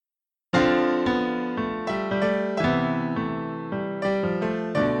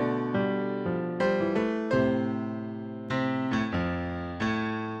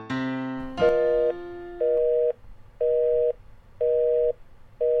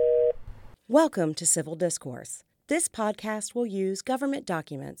Welcome to Civil Discourse. This podcast will use government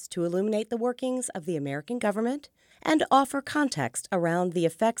documents to illuminate the workings of the American government and offer context around the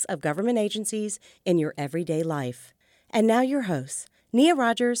effects of government agencies in your everyday life. And now your hosts, Nia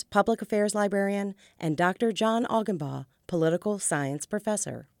Rogers, Public Affairs Librarian, and Dr. John Augenbaugh, Political Science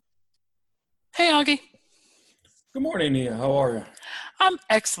Professor. Hey, Augie. Good morning, Nia. How are you? I'm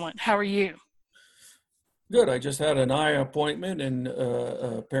excellent. How are you? Good. I just had an eye appointment, and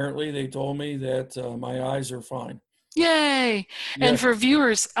apparently they told me that my eyes are fine. Yay! Yeah. And for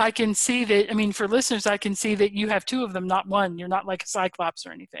viewers, I can see that, for listeners, I can see that you have two of them, not one. You're not like a cyclops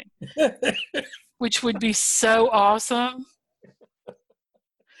or anything, which would be so awesome.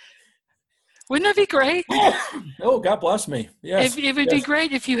 Wouldn't that be great? Oh, God bless me. Yes. It would be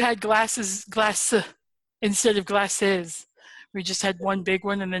great if you had glass instead of glasses. We just had one big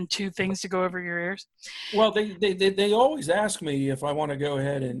one and then two things to go over your ears. Well, they always ask me if I want to go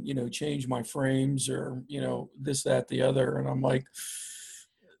ahead and, change my frames or, this, that, the other. And I'm like,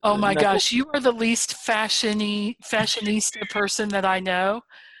 oh my gosh, you are the least fashionista person that I know.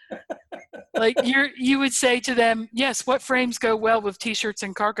 Like you would say to them, yes, what frames go well with t-shirts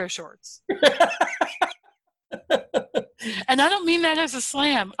and cargo shorts? And I don't mean that as a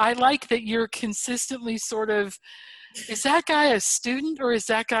slam. I like that you're consistently sort of, is that guy a student or is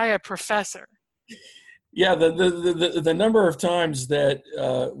that guy a professor? Yeah, the number of times that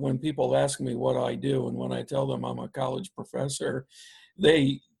when people ask me what I do and when I tell them I'm a college professor,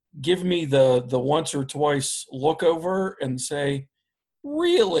 they give me the once or twice look over and say,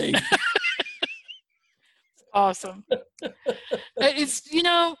 really? Awesome. It's,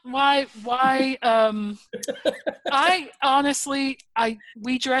 why I honestly,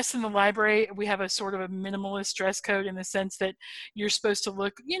 we dress in the library. We have a sort of a minimalist dress code in the sense that you're supposed to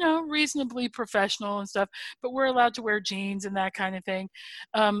look, reasonably professional and stuff, but we're allowed to wear jeans and that kind of thing.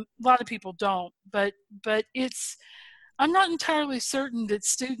 A lot of people don't, but I'm not entirely certain that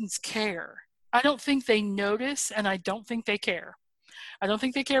students care. I don't think they notice, and I don't think they care. I don't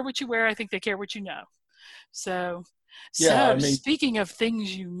think they care what you wear. I think they care what you know. So speaking of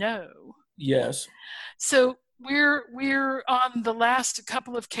things you know. Yes. So we're on the last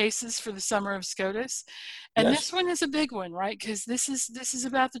couple of cases for the summer of SCOTUS. And yes. This one is a big one, right? Because this is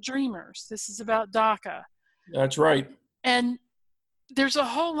about the Dreamers. This is about DACA. That's right. And there's a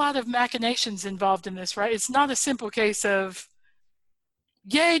whole lot of machinations involved in this, right? It's not a simple case of,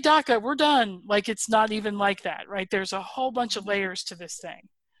 yay, DACA, we're done. Like, it's not even like that, right? There's a whole bunch of layers to this thing.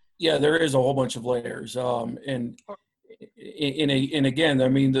 Yeah, there is a whole bunch of layers. And again,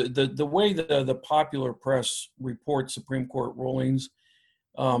 the way the popular press reports Supreme Court rulings,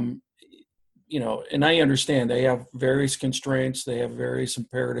 and I understand they have various constraints, they have various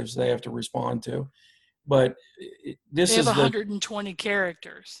imperatives they have to respond to, but this is 120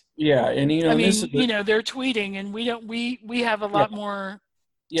 characters. Yeah, and they're tweeting, and we have a lot more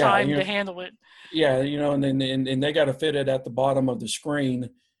time to handle it. Yeah, and they got to fit it at the bottom of the screen.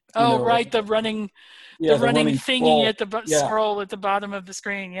 Right, the running thingy scroll. At the scroll at the bottom of the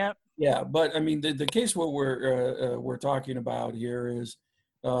screen. Yep. Yeah, but the case what we're talking about here is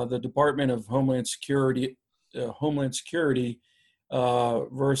the Department of Homeland Security,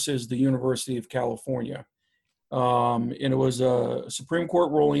 versus the University of California, and it was a Supreme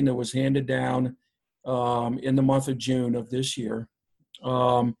Court ruling that was handed down in the month of June of this year,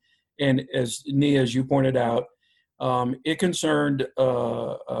 and as Nia, as you pointed out. It concerned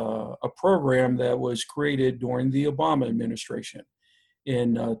a program that was created during the Obama administration.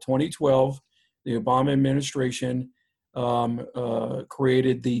 In 2012, the Obama administration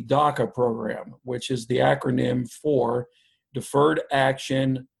created the DACA program, which is the acronym for Deferred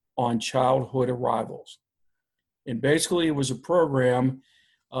Action on Childhood Arrivals. And basically, it was a program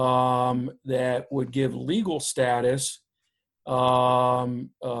that would give legal status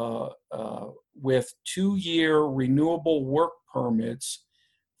with 2-year renewable work permits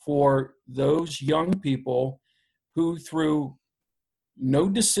for those young people who, through no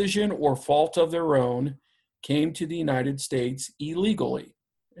decision or fault of their own, came to the United States illegally.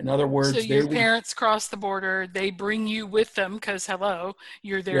 In other words, so your parents cross the border, they bring you with them because, hello,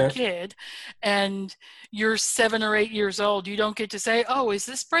 you're their kid, and you're 7 or 8 years old. You don't get to say, oh, is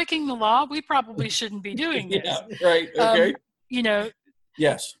this breaking the law? We probably shouldn't be doing this. Yeah, right, okay.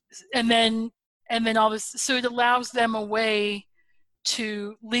 Yes. And then all this, so it allows them a way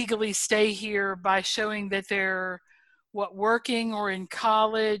to legally stay here by showing that they're working or in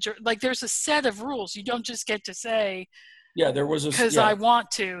college, or like there's a set of rules. You don't just get to say, there was because I want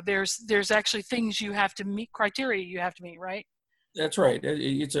to. There's actually things you have to meet, criteria you have to meet, right? That's right.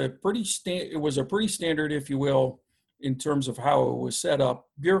 It was a pretty standard, if you will, in terms of how it was set up,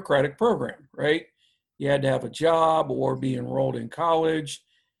 bureaucratic program, right? You had to have a job or be enrolled in college.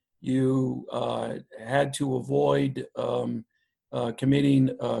 You had to avoid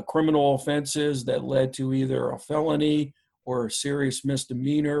committing criminal offenses that led to either a felony or a serious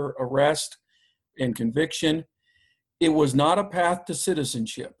misdemeanor arrest and conviction. It was not a path to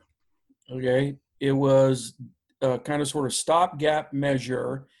citizenship, okay? It was a kind of sort of stopgap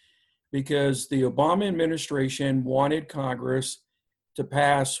measure because the Obama administration wanted Congress to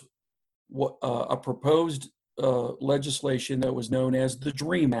pass a proposed legislation that was known as the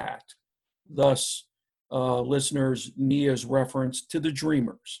DREAM Act. Thus, listeners, Nia's reference to the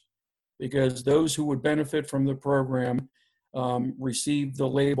Dreamers, because those who would benefit from the program received the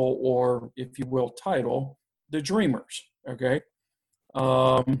label, or if you will, title, the Dreamers, okay?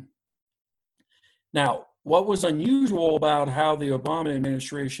 Now, what was unusual about how the Obama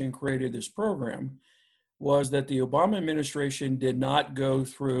administration created this program was that the Obama administration did not go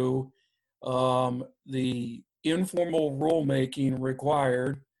through the informal rulemaking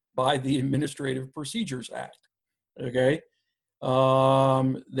required by the Administrative Procedures Act. Okay,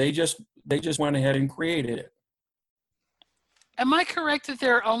 they just went ahead and created it. Am I correct that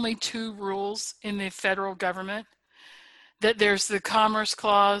there are only two rules in the federal government? That there's the Commerce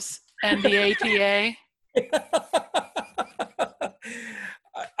Clause and the APA?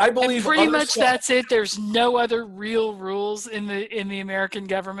 I believe and pretty much that's it. There's no other real rules in the American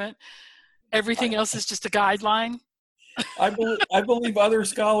government. Everything else is just a guideline. I believe other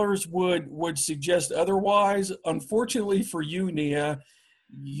scholars would suggest otherwise. Unfortunately for you, Nia,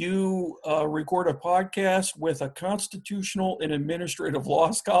 you record a podcast with a constitutional and administrative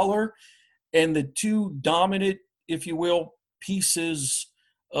law scholar, and the two dominant, if you will, pieces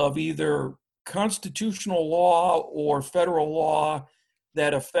of either constitutional law or federal law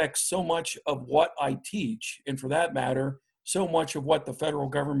that affects so much of what I teach, and for that matter, so much of what the federal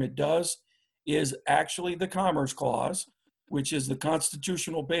government does, is actually the Commerce Clause, which is the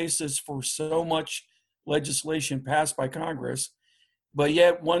constitutional basis for so much legislation passed by Congress. But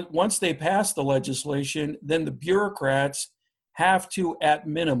yet, once they pass the legislation, then the bureaucrats have to, at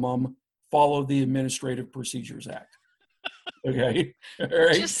minimum, follow the Administrative Procedures Act. Okay? All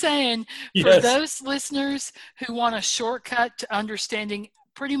right? Just saying, for Yes. those listeners who want a shortcut to understanding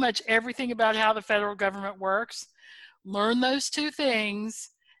pretty much everything about how the federal government works, learn those two things,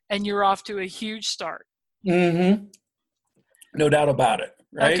 and you're off to a huge start. Mm-hmm. No doubt about it,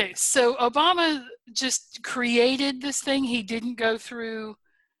 right? Okay, so Obama just created this thing. He didn't go through.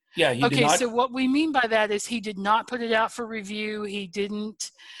 Yeah, he did Okay, not so what we mean by that is he did not put it out for review. He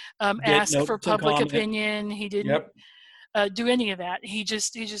didn't ask note for to public comment. opinion. He didn't do any of that. He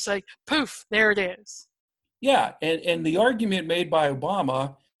just like, poof, there it is. Yeah, and the argument made by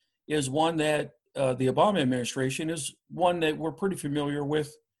Obama is one that the Obama administration is one that we're pretty familiar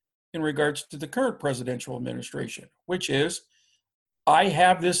with in regards to the current presidential administration, which is, I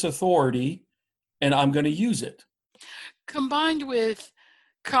have this authority and I'm going to use it. Combined with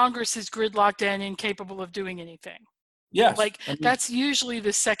Congress is gridlocked and incapable of doing anything. Yes. Like, that's usually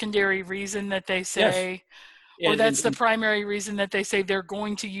the secondary reason that they say, yes. or that's the primary reason that they say they're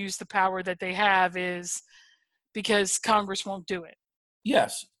going to use the power that they have, is because Congress won't do it.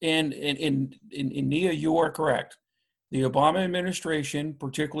 Yes, and Nia, you are correct. The Obama administration,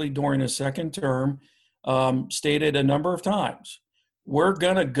 particularly during the second term, stated a number of times, we're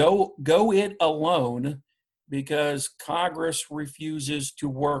going to go it alone because Congress refuses to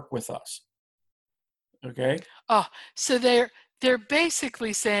work with us. Okay? Oh, so they're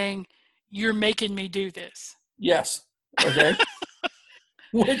basically saying, you're making me do this. Yes. Okay.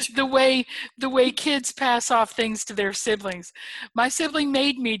 Which, the way kids pass off things to their siblings. My sibling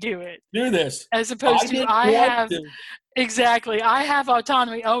made me do it. do this. As opposed to I have exactly. I have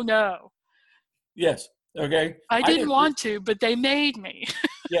autonomy. Oh no. Yes. Okay. I didn't want to, but they made me.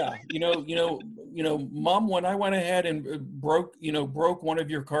 Yeah. You know, Mom, when I went ahead and broke one of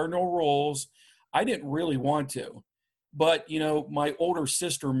your cardinal rules, I didn't really want to, but my older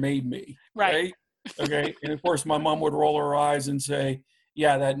sister made me. Right. Okay. And of course, my mom would roll her eyes and say,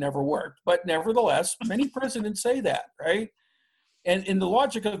 yeah, that never worked. But nevertheless, many presidents say that, right? And the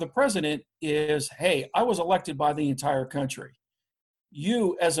logic of the president is, hey, I was elected by the entire country.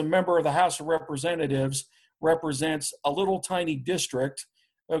 You, as a member of the House of Representatives, represents a little tiny district,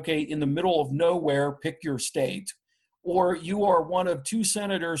 okay, in the middle of nowhere, pick your state. Or you are one of two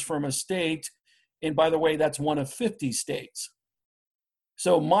senators from a state, and by the way, that's one of 50 states.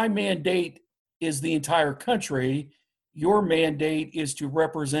 So my mandate is the entire country. Your mandate is to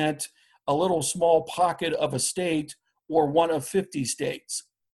represent a little small pocket of a state or one of 50 states.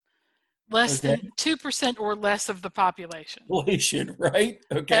 Less Okay, than 2% or less of the population population, right?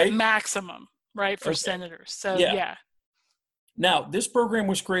 at Okay, maximum, right, for okay, senators. So, yeah. yeah. Now, this program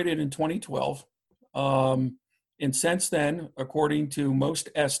was created in 2012. And since then, according to most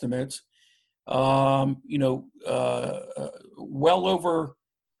estimates, well over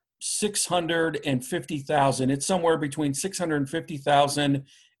 650,000. It's somewhere between 650,000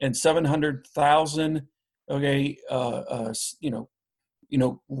 and 700,000. Okay,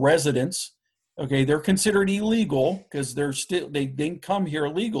 residents. Okay, they're considered illegal because they didn't come here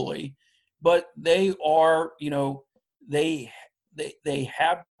legally, but they are, they they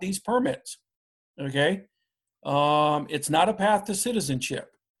have these permits. Okay, it's not a path to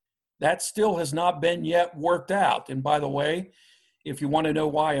citizenship. That still has not been yet worked out. And by the way, if you want to know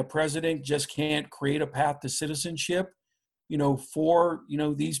why a president just can't create a path to citizenship, for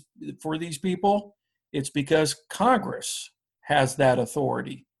these people, it's because Congress has that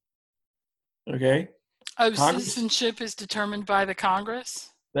authority. Okay, Oh, Congress. citizenship is determined by the Congress?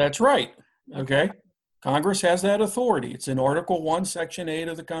 That's right. Okay. Okay, Congress has that authority. It's in Article 1, Section 8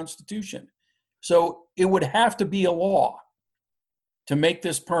 of the Constitution. So it would have to be a law to make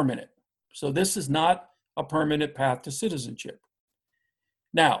this permanent. So this is not a permanent path to citizenship.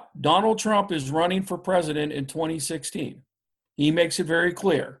 Now, Donald Trump is running for president in 2016. He makes it very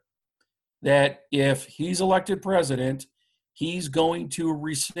clear that if he's elected president, he's going to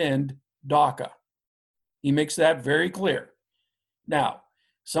rescind DACA. He makes that very clear. Now,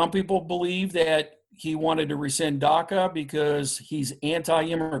 some people believe that he wanted to rescind DACA because he's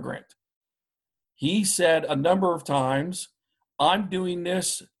anti-immigrant. He said a number of times, I'm doing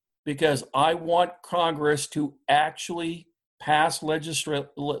this because I want Congress to actually pass legislation,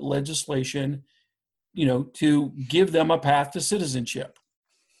 to give them a path to citizenship.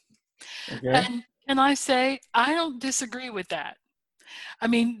 Okay. And can I say, I don't disagree with that. I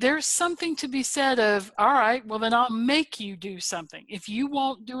mean, there's something to be said of, all right, well, then I'll make you do something. If you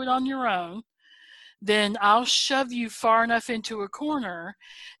won't do it on your own, then I'll shove you far enough into a corner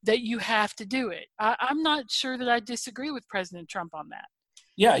that you have to do it. I'm not sure that I disagree with President Trump on that.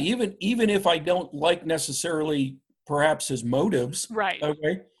 Yeah, even if I don't like necessarily perhaps his motives. Right.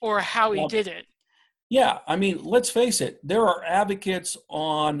 Okay. Or how he did it. Yeah, I mean, let's face it, there are advocates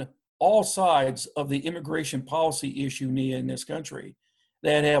on all sides of the immigration policy issue, Nia, in this country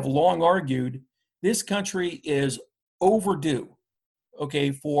that have long argued this country is overdue,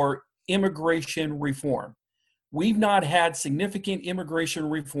 okay, for immigration reform. We've not had significant immigration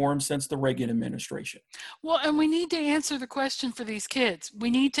reform since the Reagan administration. Well, and we need to answer the question for these kids. We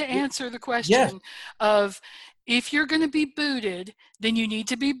need to answer the question Yes. of, if you're going to be booted, then you need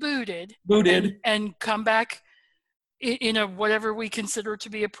to be booted. And come back in a whatever we consider to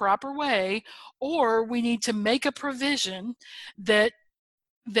be a proper way, or we need to make a provision that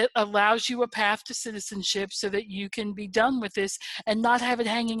allows you a path to citizenship so that you can be done with this and not have it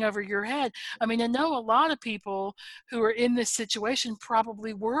hanging over your head. I mean, I know a lot of people who are in this situation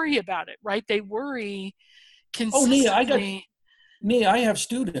probably worry about it, right? They worry consistently. Nia, I have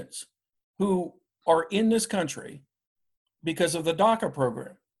students who are in this country because of the DACA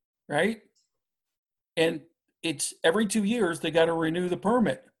program, right? And it's every 2 years they got to renew the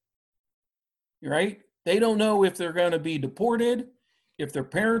permit, right? They don't know if they're going to be deported, if their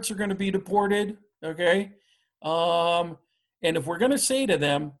parents are going to be deported, okay? And if we're going to say to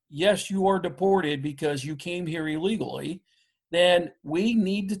them, yes, you are deported because you came here illegally, then we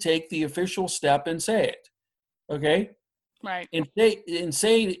need to take the official step and say it, okay? Right. And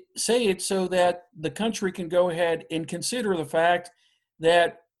say it so that the country can go ahead and consider the fact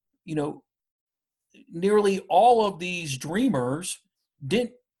that, nearly all of these dreamers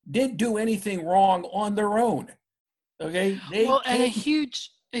didn't do anything wrong on their own. Okay. And a huge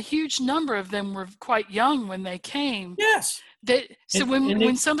number of them were quite young when they came. Yes.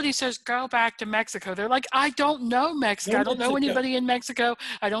 When somebody says go back to Mexico, they're like, I don't know Mexico. I don't know anybody in Mexico.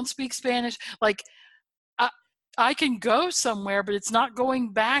 I don't speak Spanish. Like, I can go somewhere, but it's not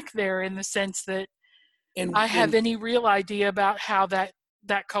going back there in the sense that I have any real idea about how that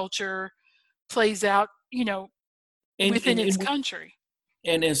culture plays out, within its country.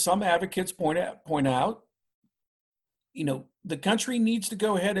 And as some advocates point out, the country needs to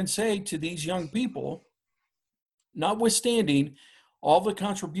go ahead and say to these young people, notwithstanding all the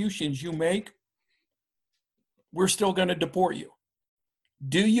contributions you make, we're still going to deport you.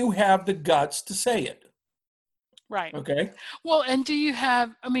 Do you have the guts to say it? Right. Okay. Well, and do you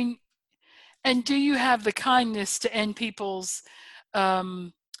have the kindness to end people's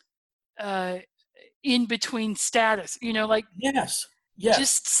in between status, Yes.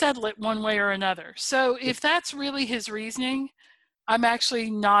 Just settle it one way or another. So if that's really his reasoning, I'm actually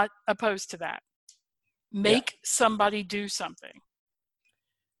not opposed to that. Make somebody do something.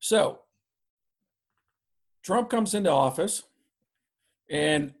 So Trump comes into office,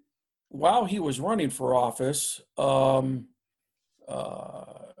 and while he was running for office,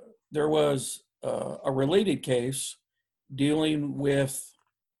 there was a related case dealing with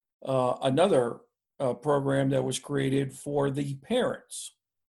another program that was created for the parents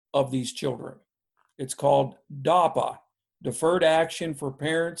of these children. It's called DAPA, Deferred Action for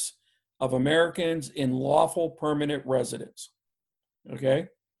Parents of Americans in Lawful Permanent Residence. Okay?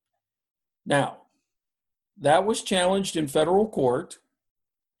 Now, that was challenged in federal court,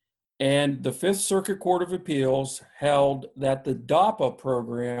 and the Fifth Circuit Court of Appeals held that the DAPA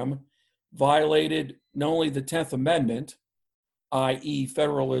program violated not only the 10th Amendment, i.e.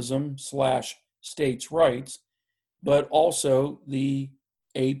 federalism/states' rights, but also the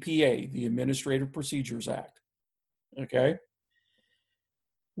APA, the Administrative Procedures Act. Okay?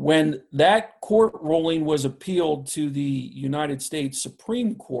 When that court ruling was appealed to the United States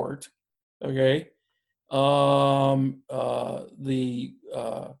Supreme Court, okay, the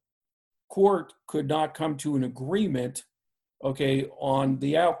court could not come to an agreement, okay, on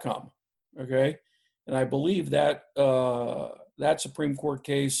the outcome, okay, and I believe that that Supreme Court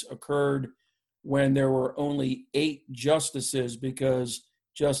case occurred when there were only 8 justices because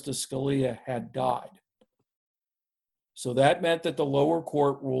Justice Scalia had died. So that meant that the lower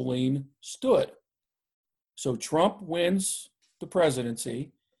court ruling stood. So Trump wins the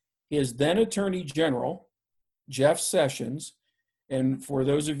presidency. His then Attorney General, Jeff Sessions, and for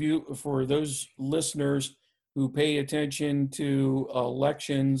those listeners who pay attention to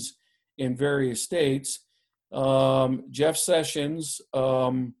elections in various states, Jeff Sessions,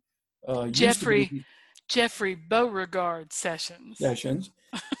 Jeffrey Beauregard Sessions.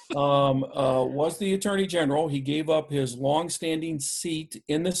 Was the Attorney General. He gave up his longstanding seat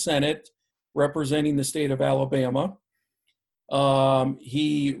in the Senate representing the state of Alabama.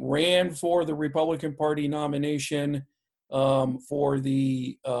 He ran for the Republican Party nomination for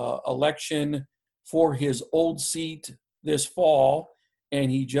the election for his old seat this fall,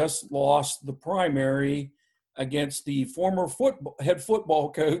 and he just lost the primary against the former head football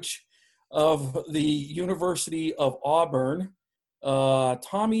coach of the University of Auburn,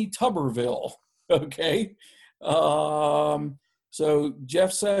 Tommy Tuberville. Okay. So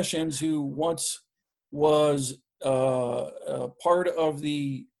Jeff Sessions, who once was part of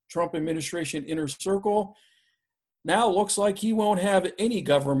the Trump administration inner circle, now looks like he won't have any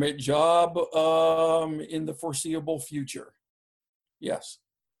government job in the foreseeable future. Yes,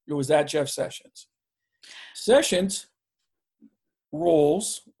 it was that Jeff Sessions. Sessions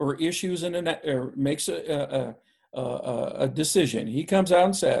rules or issues or makes a decision. He comes out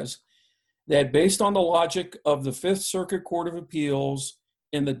and says that based on the logic of the Fifth Circuit Court of Appeals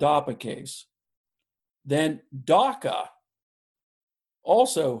in the DAPA case, then DACA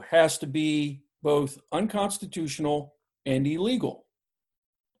also has to be both unconstitutional and illegal.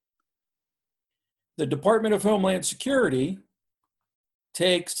 The Department of Homeland Security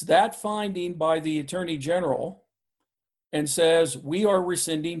takes that finding by the Attorney General and says, we are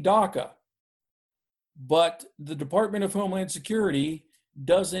rescinding DACA. But the Department of Homeland Security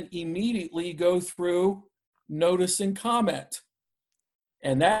doesn't immediately go through notice and comment.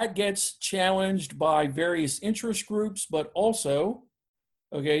 And that gets challenged by various interest groups, but also,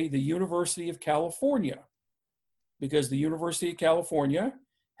 okay, the University of California, because the University of California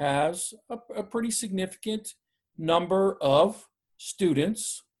has a pretty significant number of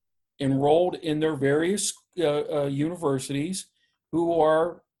students enrolled in their various universities who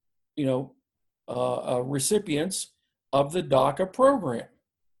are, recipients of the DACA program.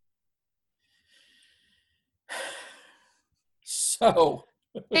 So,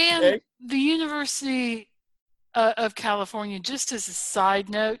 okay. And the University of California, just as a side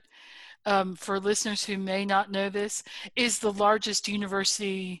note, for listeners who may not know this, is the largest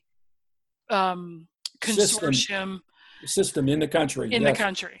university consortium system in the country. The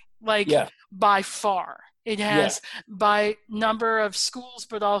country, by far. It has by number of schools,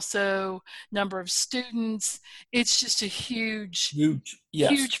 but also number of students. It's just a huge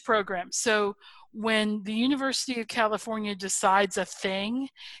program. So when the University of California decides a thing,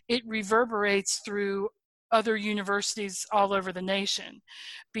 it reverberates through other universities all over the nation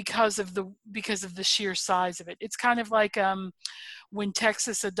because of the sheer size of it. It's kind of like when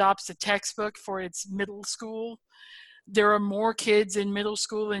Texas adopts a textbook for its middle school. There are more kids in middle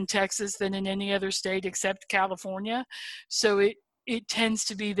school in Texas than in any other state except California. So it tends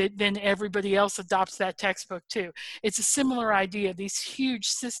to be that then everybody else adopts that textbook too. It's a similar idea. These huge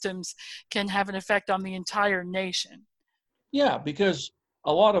systems can have an effect on the entire nation. Yeah, because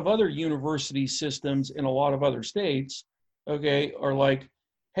a lot of other university systems in a lot of other states, okay, are like,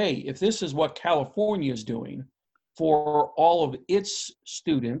 hey, if this is what California is doing for all of its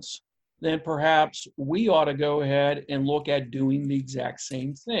students, then perhaps we ought to go ahead and look at doing the exact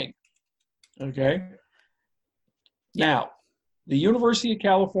same thing. Okay. Now, the University of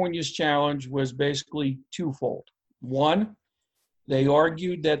California's challenge was basically twofold. One, they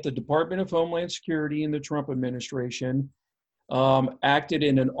argued that the Department of Homeland Security and the Trump administration acted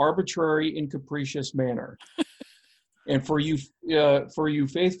in an arbitrary and capricious manner. And for you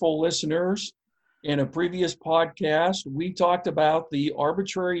faithful listeners, in a previous podcast, we talked about the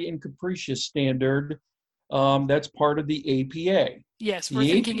arbitrary and capricious standard that's part of the APA. Yes, we're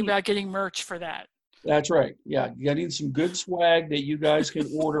thinking about getting merch for that. That's right. Yeah, getting some good swag that you guys can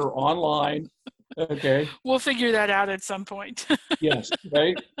order online. Okay. We'll figure that out at some point. Yes,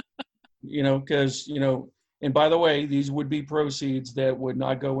 right. Because, and by the way, these would be proceeds that would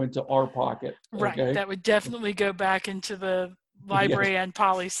not go into our pocket. Right. Okay? That would definitely go back into the library and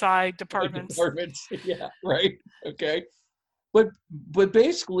poli-sci departments. Yeah, right. Okay. But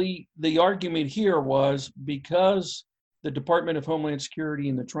basically the argument here was because the Department of Homeland Security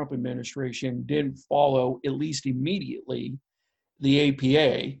and the Trump administration didn't follow, at least immediately, the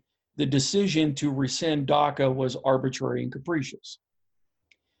APA, the decision to rescind DACA was arbitrary and capricious.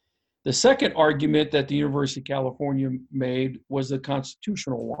 The second argument that the University of California made was the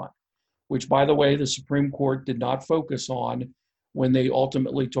constitutional one, which, by the way, the Supreme Court did not focus on when they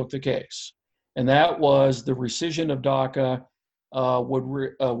ultimately took the case. And that was the rescission of DACA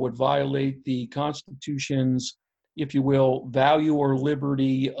would violate the Constitution's, if you will, value or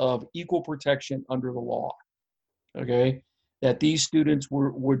liberty of equal protection under the law. Okay, that these students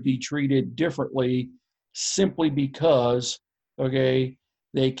would be treated differently simply because, okay,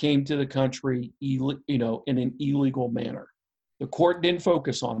 they came to the country, in an illegal manner. The court didn't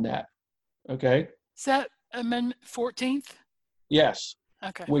focus on that. Okay. Is that Amendment 14th? Yes.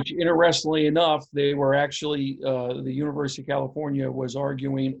 Okay. Which, interestingly enough, they were actually, the University of California was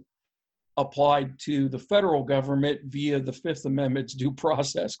arguing applied to the federal government via the Fifth Amendment's due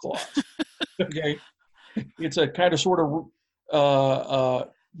process clause. Okay. It's a kind of sort of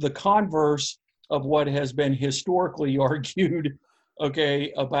the converse of what has been historically argued,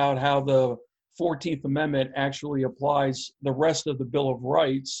 okay, about how the 14th Amendment actually applies the rest of the Bill of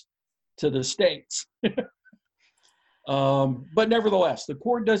Rights to the states. But nevertheless, the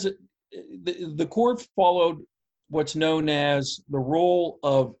court doesn't. The court followed what's known as the rule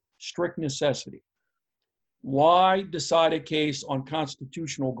of strict necessity. Why decide a case on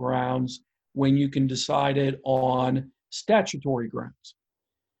constitutional grounds when you can decide it on statutory grounds?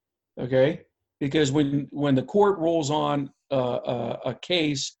 Okay, because when the court rules on a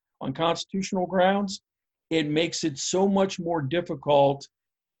case on constitutional grounds, it makes it so much more difficult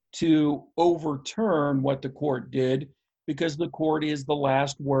to overturn what the court did, because the court is the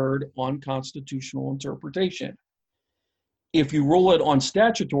last word on constitutional interpretation. If you rule it on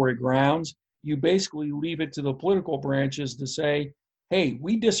statutory grounds, you basically leave it to the political branches to say, hey,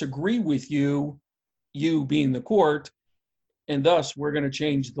 we disagree with you being the court, and thus we're going to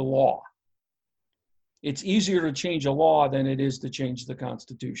change the law. It's easier to change a law than it is to change the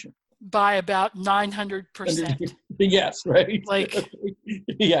Constitution. By about 900%. Yes, right. Like,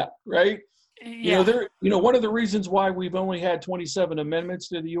 yeah, right. Yeah. One of the reasons why we've only had 27 amendments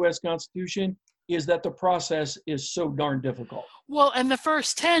to the U.S. Constitution is that the process is so darn difficult. Well, and the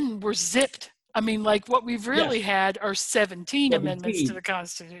first 10 were zipped. I mean, like what we've really had are 17 amendments to the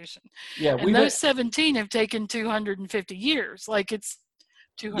Constitution. Yeah, and those 17 have taken 250 years. Like it's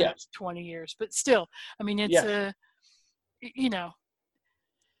 220 years, but still, I mean, it's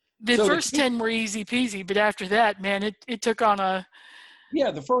the first 10 were easy peasy, but after that, man, it took on a... Yeah,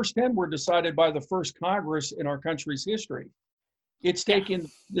 the first 10 were decided by the first Congress in our country's history. It's taken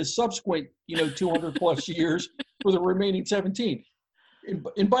the subsequent, 200 plus years for the remaining 17.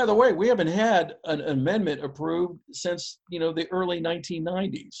 And by the way, we haven't had an amendment approved since, the early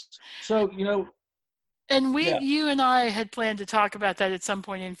 1990s. So, And you and I had planned to talk about that at some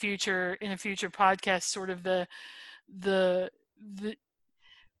point in a future podcast, sort of the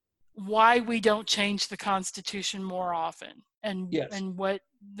why we don't change the Constitution more often and what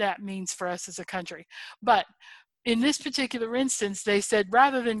that means for us as a country. But in this particular instance, they said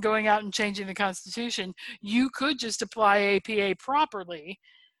rather than going out and changing the Constitution, you could just apply APA properly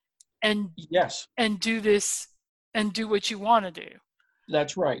and do this and do what you want to do.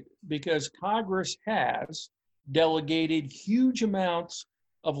 That's right, because Congress has delegated huge amounts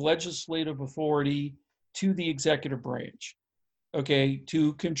of legislative authority to the executive branch, okay,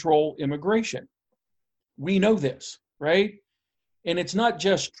 to control immigration. We know this, right? And it's not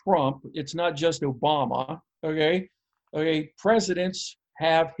just Trump, it's not just Obama, okay? Okay, presidents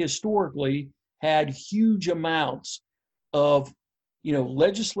have historically had huge amounts of,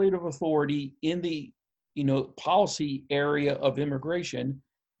 legislative authority in the, policy area of immigration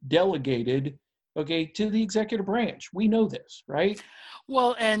delegated, okay, to the executive branch. We know this, right?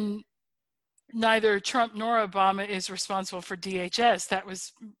 Well, and neither Trump nor Obama is responsible for DHS. That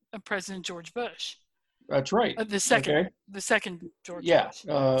was President George Bush. That's right. The second, okay. the second George Yeah. Bush.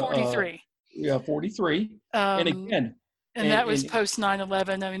 43. 43. And again, and that was post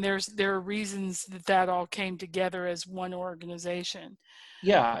 9/11. I mean, there are reasons that all came together as one organization.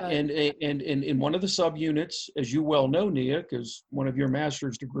 Yeah, and in one of the subunits, as you well know, Nia, because one of your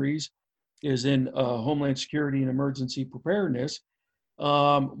master's degrees is in Homeland Security and Emergency Preparedness.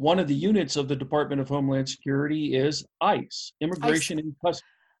 One of the units of the Department of Homeland Security is ICE, Immigration and Customs.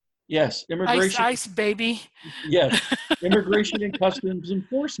 Yes, immigration. ICE, baby. Yes, Immigration and Customs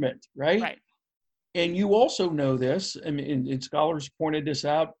Enforcement, right? Right. And you also know this, and scholars pointed this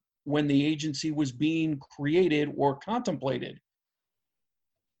out when the agency was being created or contemplated.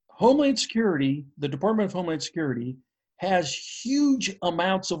 Homeland Security, the Department of Homeland Security, has huge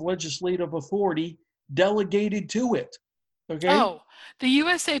amounts of legislative authority delegated to it. Okay? Oh, the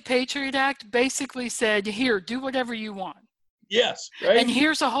USA Patriot Act basically said, here, do whatever you want. Yes, right. And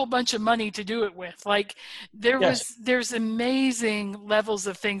here's a whole bunch of money to do it with. Like there's amazing levels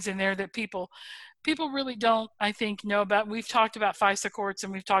of things in there that people really don't, I think, know about. We've talked about FISA courts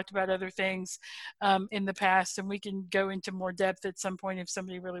and we've talked about other things in the past, and we can go into more depth at some point if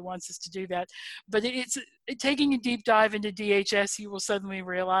somebody really wants us to do that. But taking a deep dive into DHS, you will suddenly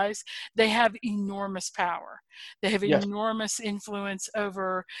realize they have enormous power. They have enormous influence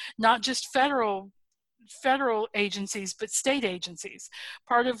over not just federal agencies, but state agencies.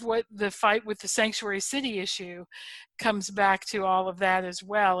 Part of what the fight with the sanctuary city issue comes back to all of that as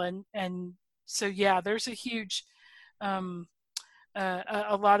well. And so, yeah, there's a huge, a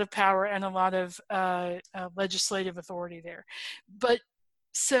lot of power and a lot of legislative authority there. But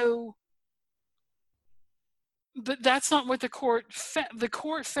that's not what the court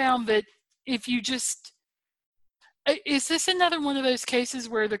found that if you just, is this another one of those cases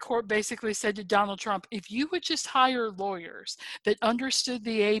where the court basically said to Donald Trump, if you would just hire lawyers that understood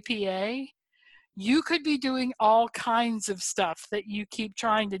the APA, you could be doing all kinds of stuff that you keep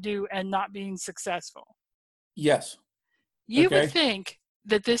trying to do and not being successful? Yes. You would think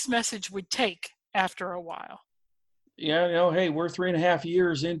that this message would take after a while. Yeah, hey, we're 3.5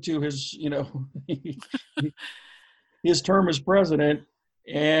 years into his, his term as president,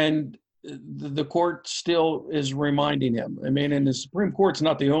 and the court still is reminding him. I mean, and the Supreme Court's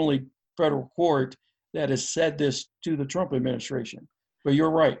not the only federal court that has said this to the Trump administration. But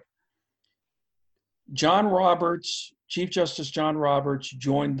you're right. John Roberts, Chief Justice John Roberts,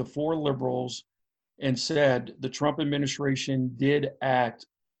 joined the 4 liberals and said the Trump administration did act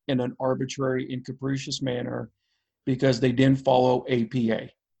in an arbitrary and capricious manner because they didn't follow APA.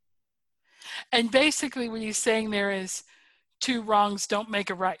 And basically what he's saying there is, 2 wrongs don't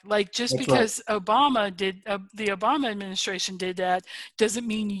make a right. Like, just That's because right. Obama did, the Obama administration did that, doesn't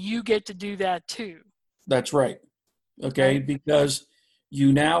mean you get to do that too. That's right. Okay, right. Because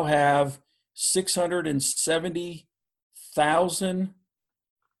you now have 670,000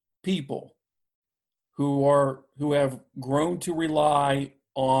 people who have grown to rely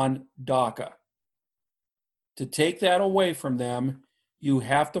on DACA. To take that away from them, you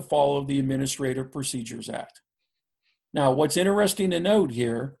have to follow the Administrative Procedures Act. Now, what's interesting to note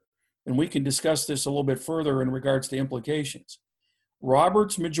here, and we can discuss this a little bit further in regards to implications,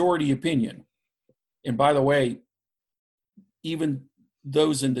 Roberts' majority opinion, and by the way, even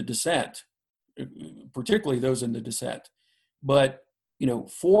those in the dissent, particularly those in the dissent, but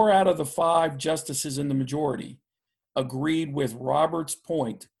 4 out of the 5 justices in the majority agreed with Roberts'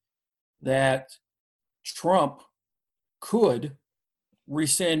 point that Trump could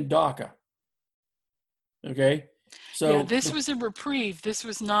rescind DACA. Okay? So yeah, this was a reprieve. This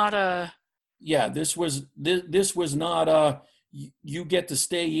was not a. Yeah, this was not a you get to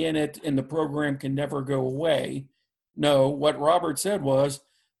stay in it and the program can never go away. No, what Robert said was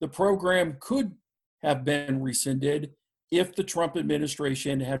the program could have been rescinded if the Trump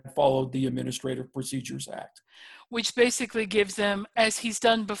administration had followed the Administrative Procedures Act. Which basically gives them, as he's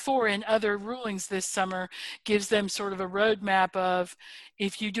done before in other rulings this summer, gives them sort of a roadmap of,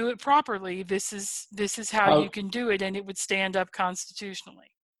 if you do it properly, this is how you can do it, and it would stand up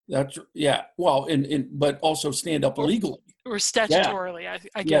constitutionally. That's well, but also stand up legally or statutorily. Yeah.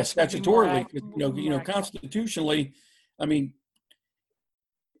 I guess. Yes, statutorily. Constitutionally, I mean,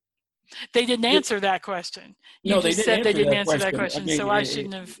 They didn't answer that question. You No, they just didn't said they answer didn't that answer that question. I question, mean, so I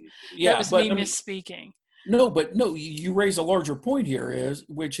shouldn't have. yeah, That was but me I mean, misspeaking. no, you raise a larger point here,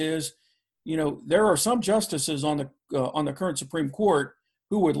 which is, there are some justices on the current Supreme Court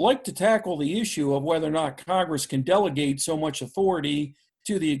who would like to tackle the issue of whether or not Congress can delegate so much authority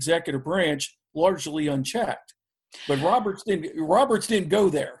to the executive branch largely unchecked. But Roberts didn't go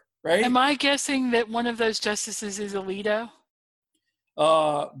there, right? Am I guessing that one of those justices is Alito?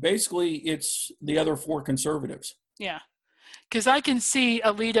 Basically, it's the other four conservatives. Yeah, because I can see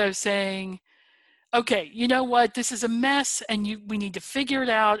Alito saying, okay, you know what, this is a mess and we need to figure it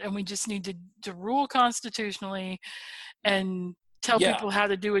out, and we just need to rule constitutionally and tell people how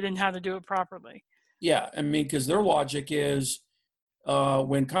to do it and how to do it properly. Yeah, I mean, because their logic is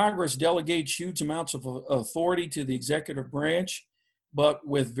when Congress delegates huge amounts of authority to the executive branch, but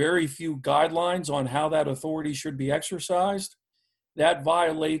with very few guidelines on how that authority should be exercised, that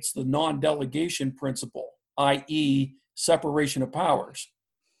violates the non-delegation principle, i.e. separation of powers.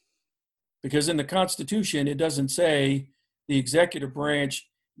 Because in the Constitution, it doesn't say the executive branch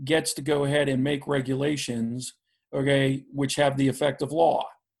gets to go ahead and make regulations, okay, which have the effect of law.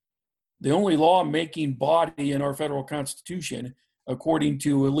 The only law-making body in our federal Constitution, according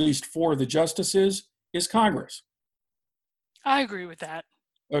to at least four of the justices, is Congress. I agree with that.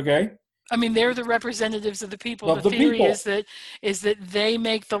 Okay. I mean, they're the representatives of the people. The theory people. is that they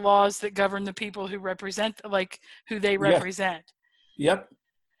make the laws that govern the people who represent, like who they represent. Yep.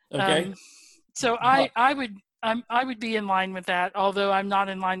 Okay. So I would be in line with that, although I'm not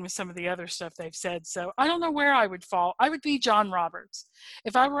in line with some of the other stuff they've said. So I don't know where I would fall. I would be John Roberts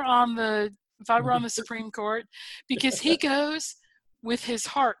if I were on the Supreme Court, because he goes with his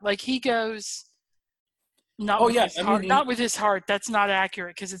heart. Like he goes. Not with his heart. That's not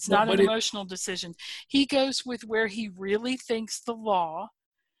accurate, because it's not an emotional decision. He goes with where he really thinks the law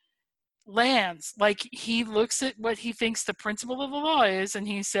lands. Like he looks at what he thinks the principle of the law is, and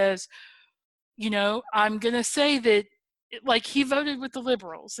he says, I'm going to say that, like he voted with the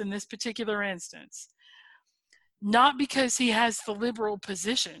liberals in this particular instance, not because he has the liberal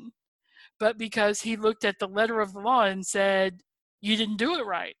position, but because he looked at the letter of the law and said, you didn't do it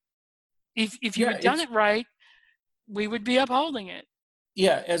right. If you had done it right, we would be upholding it.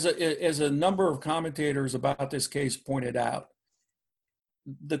 Yeah, as a number of commentators about this case pointed out,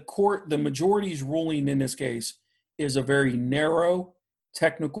 the majority's ruling in this case is a very narrow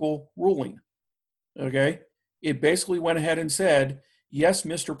technical ruling. Okay? It basically went ahead and said, yes,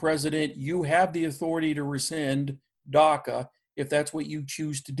 Mr. President, you have the authority to rescind DACA if that's what you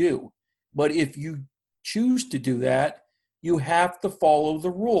choose to do. But if you choose to do that, you have to follow the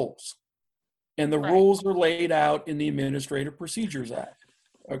rules. And the rules are laid out in the Administrative Procedures Act.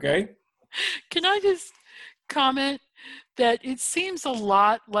 Okay? Can I just comment that it seems a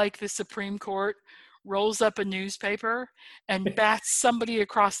lot like the Supreme Court rolls up a newspaper and bats somebody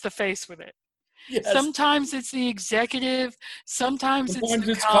across the face with it. Yes. Sometimes it's the executive, sometimes it's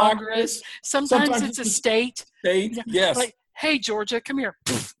the Congress, sometimes it's a state. Yes. Like, hey, Georgia, come here.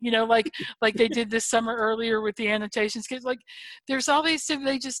 Like they did this summer earlier with the annotations. Like, there's all these,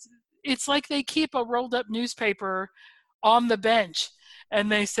 it's like they keep a rolled up newspaper on the bench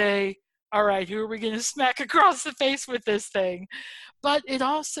and they say, all right, who are we going to smack across the face with this thing? But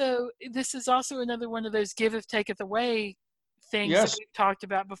this is also another one of those giveth, taketh away things that we've talked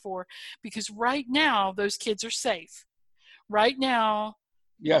about before, because right now those kids are safe. Right now,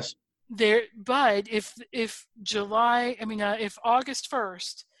 yes. But if August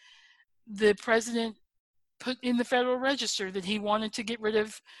 1st, the president put in the Federal Register that he wanted to get rid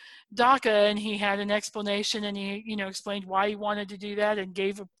of DACA, and he had an explanation, and he explained why he wanted to do that, and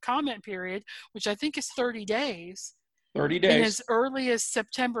gave a comment period, which I think is 30 days. 30 days. And as early as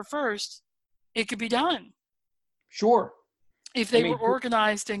September 1st, it could be done. Sure. If they were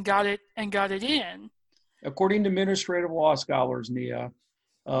organized and got it in. According to administrative law scholars, Nia,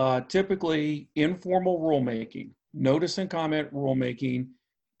 typically informal rulemaking, notice and comment rulemaking,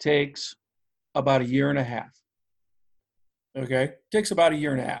 takes about a year and a half. Okay, takes about a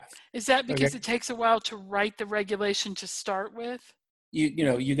year and a half. Is that because it takes a while to write the regulation to start with?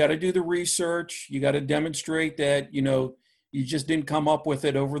 You got to do the research. You got to demonstrate that you just didn't come up with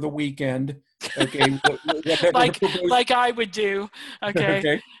it over the weekend. Okay, like I would do.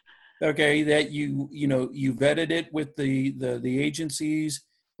 Okay. Okay, that you vetted it with the agencies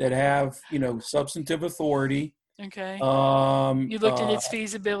that have substantive authority. Okay. You looked at its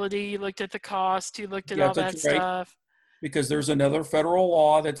feasibility. You looked at the cost. You looked at all that stuff. Because there's another federal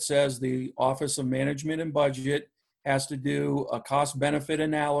law that says the Office of Management and Budget has to do a cost-benefit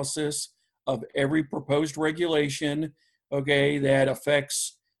analysis of every proposed regulation, okay, that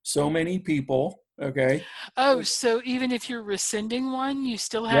affects so many people. Okay. Oh, so even if you're rescinding one, you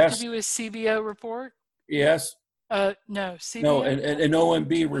still have to Yes. do a CBO report? Yes. No, No, CBO? an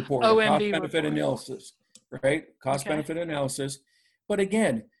OMB report, a cost OMB benefit report. analysis, right? Cost Okay. benefit analysis. But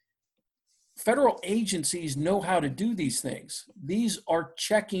again, federal agencies know how to do these things. These are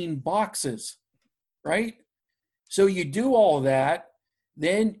checking boxes, right? So you do all of that,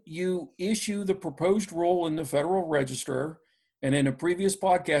 then you issue the proposed rule in the Federal Register. And in a previous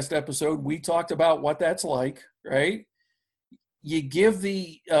podcast episode, we talked about what that's like, right? You give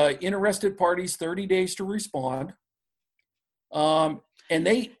the interested parties 30 days to respond. And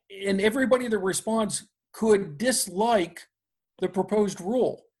everybody that responds could dislike the proposed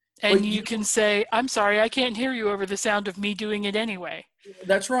rule. And you can say, I'm sorry, I can't hear you over the sound of me doing it anyway.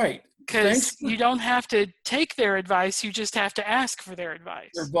 That's right. Because you don't have to take their advice, you just have to ask for their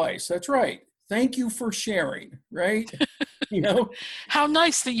advice. That's right. Thank you for sharing, right? You know? How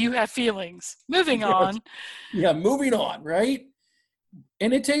nice that you have feelings. Moving on. Yeah, moving on, right?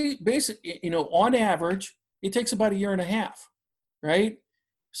 And it takes basically, on average, it takes about a year and a half, right?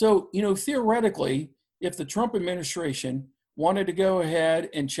 So, theoretically, if the Trump administration wanted to go ahead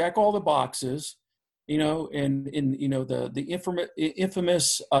and check all the boxes, and the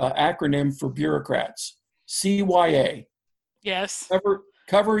infamous acronym for bureaucrats, CYA. Yes.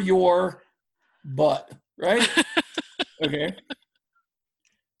 Cover your butt, right? Okay.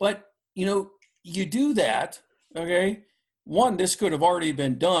 But, you do that, okay? One, this could have already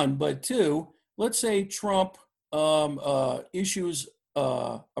been done, but two, let's say Trump issues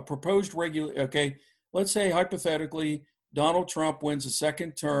a proposed okay, let's say hypothetically, Donald Trump wins a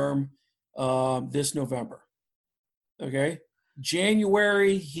second term this November, okay?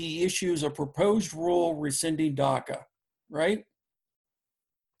 January, he issues a proposed rule rescinding DACA, right?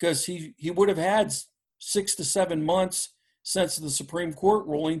 Because he would have had 6 to 7 months since the Supreme Court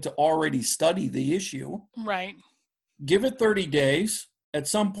ruling to already study the issue. Right. Give it 30 days. At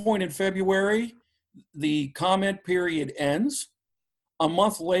some point in February, the comment period ends. A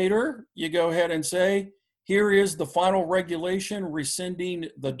month later, you go ahead and say, here is the final regulation rescinding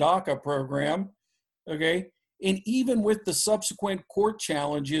the DACA program, okay? And even with the subsequent court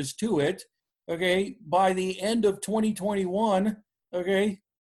challenges to it, okay, by the end of 2021, okay,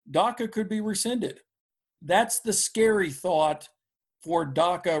 DACA could be rescinded. That's the scary thought for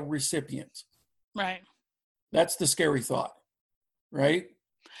DACA recipients. Right. That's the scary thought, right?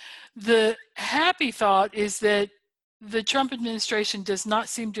 The happy thought is that the Trump administration does not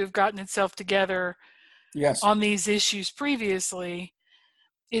seem to have gotten itself together on these issues previously.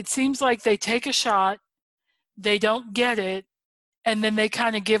 It seems like they take a shot, they don't get it, and then they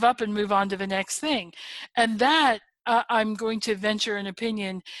kind of give up and move on to the next thing. And that, I'm going to venture an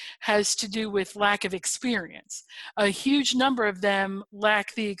opinion, has to do with lack of experience. A huge number of them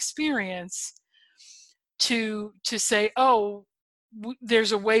lack the experience to say, oh,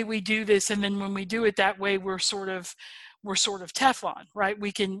 there's a way we do this, and then when we do it that way, we're sort of Teflon, right?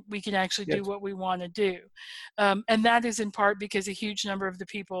 We can actually do what we want to do, and that is in part because a huge number of the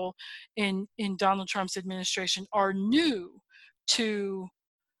people in Donald Trump's administration are new to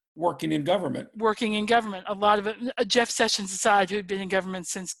working in government. A lot of it, Jeff Sessions aside, who had been in government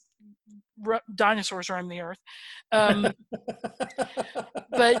since dinosaurs roamed the earth.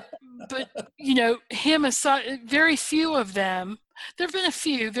 But him aside, very few of them. There have been a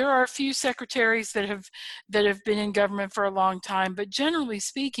few. There are a few secretaries that have been in government for a long time, but generally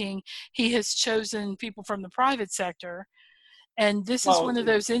speaking, he has chosen people from the private sector. And this is one of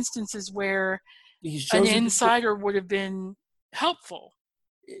those instances where an insider would have been helpful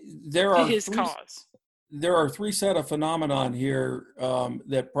to his cause. There are three set of phenomenon here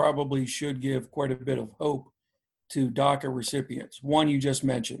that probably should give quite a bit of hope to DACA recipients. One you just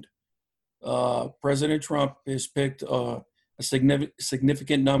mentioned. President Trump has picked a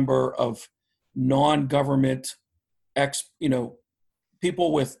significant number of non-government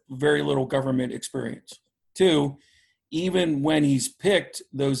people with very little government experience. Two, even when he's picked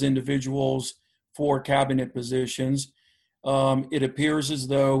those individuals for cabinet positions, it appears as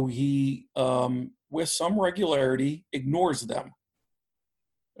though he, with some regularity, ignores them.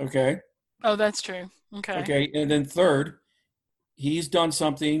 Okay? Oh, that's true. Okay. And then third, he's done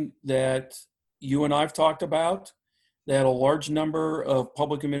something that you and I've talked about, that a large number of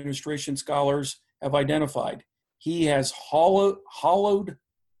public administration scholars have identified. He has hollowed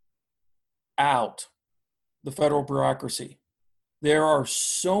out the federal bureaucracy. There are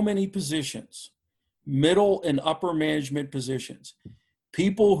so many positions, middle and upper management positions,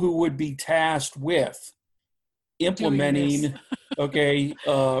 people who would be tasked with implementing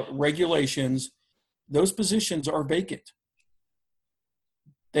regulations. Those positions are vacant.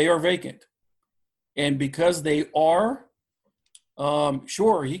 They are vacant. And because they are,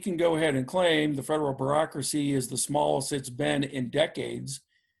 sure, he can go ahead and claim the federal bureaucracy is the smallest it's been in decades.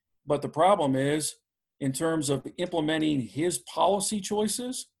 But the problem is, in terms of implementing his policy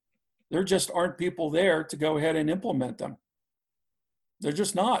choices, there just aren't people there to go ahead and implement them. They're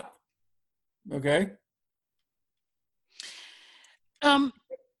just not. Okay. I'm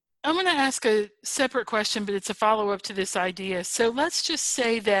going to ask a separate question, but it's a follow-up to this idea. So let's just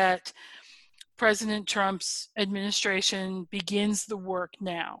say that President Trump's administration begins the work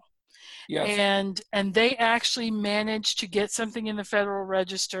now. Yes. And they actually managed to get something in the Federal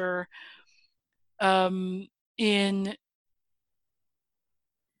Register in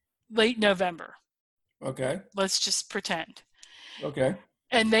late November. Okay. Let's just pretend. Okay.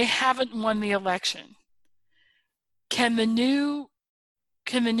 And they haven't won the election. Can the new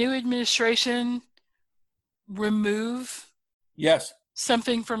administration remove Yes.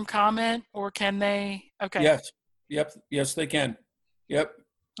 something from comment, or can they? Okay. Yes. Yep. Yes, they can. Yep.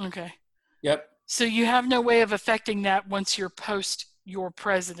 Okay. Yep. So you have no way of affecting that once you're post your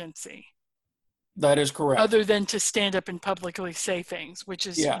presidency. That is correct. Other than to stand up and publicly say things, which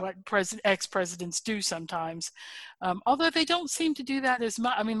is what ex-presidents do sometimes. Although they don't seem to do that as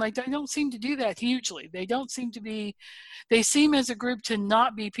much. I mean, like, they don't seem to do that hugely. They don't seem to be, they seem as a group to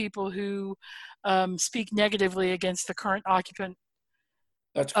not be people who speak negatively against the current occupant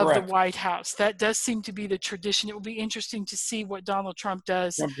That's of correct. the White House. That does seem to be the tradition. It will be interesting to see what Donald Trump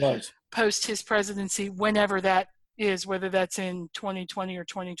does post his presidency, whenever that is, whether that's in 2020 or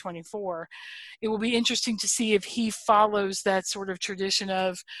 2024. It will be interesting to see if he follows that sort of tradition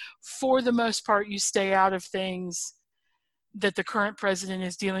of, for the most part, you stay out of things that the current president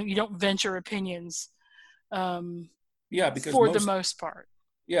is dealing. You don't venture opinions. Because for the most part.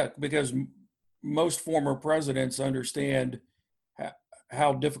 Yeah, because most former presidents understand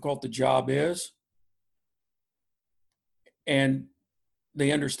how difficult the job is, and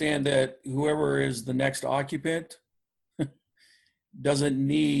they understand that whoever is the next occupant doesn't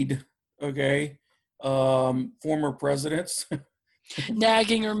need former presidents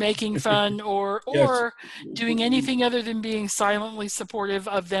nagging or making fun or doing anything other than being silently supportive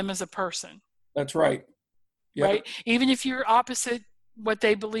of them as a person. That's right. Yep. Right? Even if you're opposite what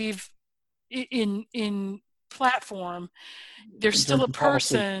they believe in platform, they're still a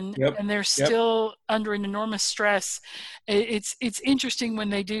person. And they're still under an enormous stress. It's interesting when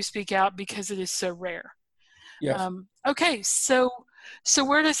they do speak out, because it is so rare. Yes. Okay, so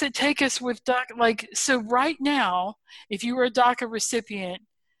where does it take us with DACA? Like, so right now, if you were a DACA recipient,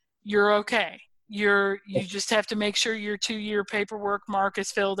 you're okay. You just have to make sure your 2-year paperwork mark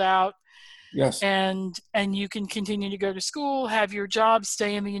is filled out. Yes. And you can continue to go to school, have your job,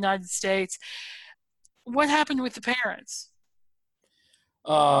 stay in the United States. What happened with the parents?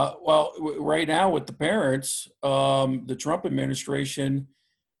 Well, right now with the parents, the Trump administration,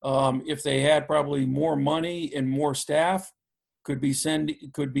 if they had probably more money and more staff, could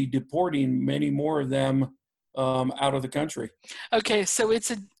be deporting many more of them out of the country. Okay, so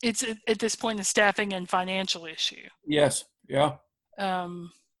it's at this point a staffing and financial issue. Yes. Yeah.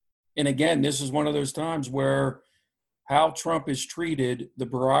 And again, this is one of those times where how Trump has treated the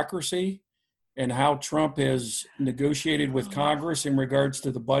bureaucracy and how Trump has negotiated with Congress in regards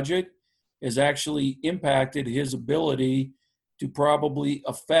to the budget has actually impacted his ability to probably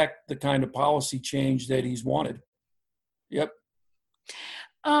affect the kind of policy change that he's wanted. Yep.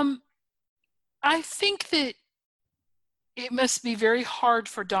 I think that it must be very hard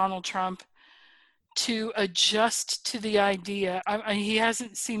for Donald Trump to adjust to the idea, he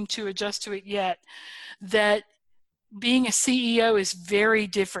hasn't seemed to adjust to it yet, that being a CEO is very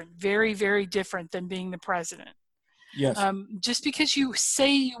different, very, very different than being the president. Yes. Just because you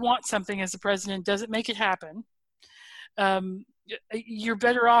say you want something as the president doesn't make it happen. You're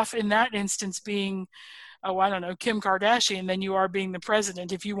better off in that instance being, Kim Kardashian than you are being the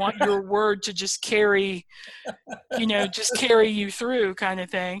president, if you want your word to just carry, just carry you through, kind of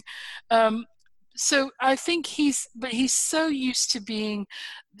thing. So I think he's so used to being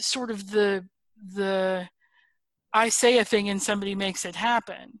sort of the I say a thing and somebody makes it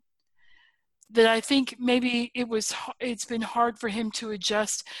happen, that I think maybe it's been hard for him to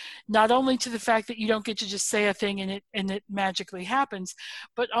adjust, not only to the fact that you don't get to just say a thing and it magically happens,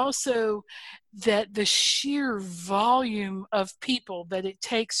 but also that the sheer volume of people that it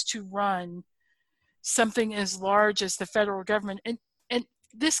takes to run something as large as the federal government. And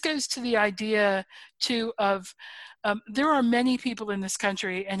this goes to the idea too of there are many people in this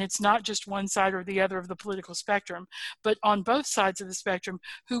country, and it's not just one side or the other of the political spectrum, but on both sides of the spectrum,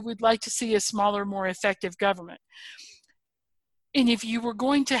 who would like to see a smaller, more effective government. And if you were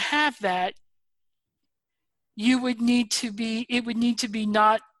going to have that, it would need to be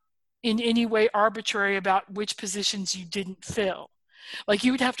not in any way arbitrary about which positions you didn't fill. Like,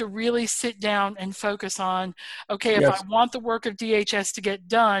 you would have to really sit down and focus on, okay, if I Yes. want the work of DHS to get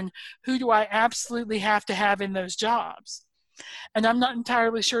done, who do I absolutely have to have in those jobs? And I'm not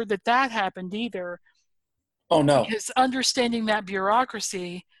entirely sure that happened either, Oh, no. because understanding that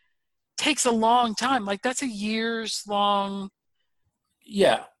bureaucracy takes a long time. Like, that's a years long.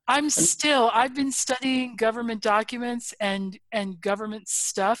 Yeah. I've been studying government documents and government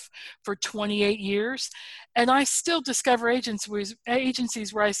stuff for 28 years, and I still discover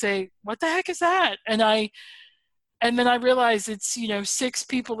agencies where I say, what the heck is that? And then I realize it's, 6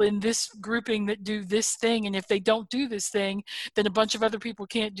 people in this grouping that do this thing, and if they don't do this thing, then a bunch of other people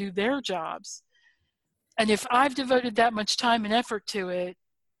can't do their jobs. And if I've devoted that much time and effort to it,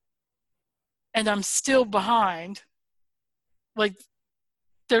 and I'm still behind, like,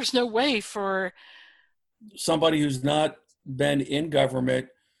 there's no way for somebody who's not been in government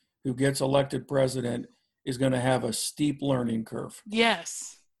who gets elected president is going to have a steep learning curve.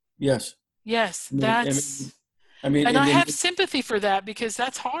 Yes. Yes. That's. I mean, and I have sympathy for that, because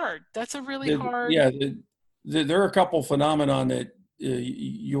that's hard. That's a really hard. Yeah, there are a couple phenomenon that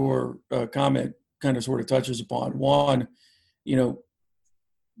your comment kind of sort of touches upon. One,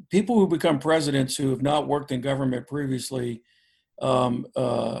 people who become presidents who have not worked in government previously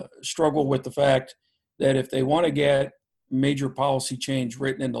struggle with the fact that if they want to get major policy change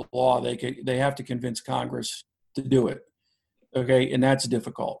written into law, they have to convince Congress to do it. Okay, and that's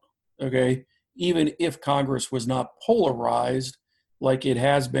difficult. Okay, even if Congress was not polarized like it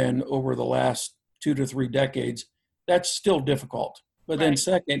has been over the last 2 to 3 decades, that's still difficult. But then,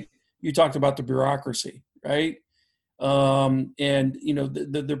 second, you talked about the bureaucracy, right? And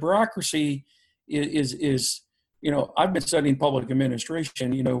the bureaucracy is I've been studying public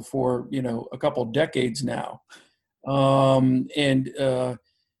administration, for a couple of decades now,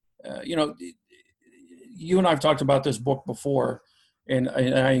 you and I've talked about this book before, and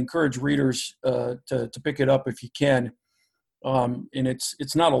I encourage readers to pick it up if you can. And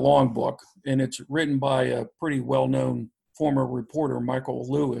it's not a long book, and it's written by a pretty well-known former reporter, Michael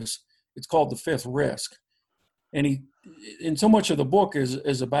Lewis. It's called The Fifth Risk, and so much of the book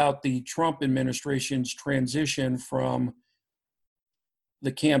is about the Trump administration's transition from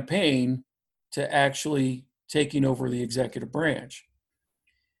the campaign to actually taking over the executive branch.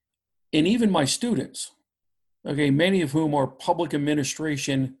 And even my students, okay, many of whom are public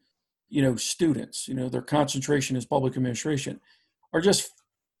administration, students, their concentration is public administration, are just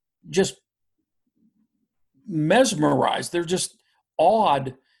mesmerized. They're just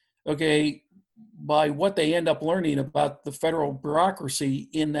awed, okay, by what they end up learning about the federal bureaucracy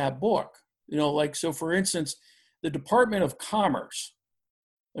in that book. So for instance, the Department of Commerce,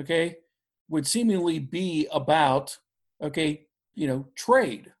 okay, would seemingly be about, okay,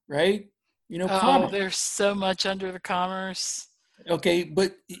 trade, right? Commerce. There's so much under the commerce. Okay,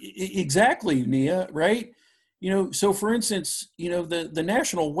 but exactly, Nia, right? So for instance, the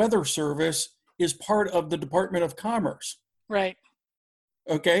National Weather Service is part of the Department of Commerce. Right.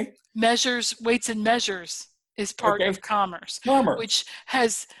 Okay. Weights and measures is part of commerce, which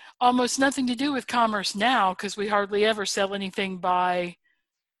has almost nothing to do with commerce now, because we hardly ever sell anything by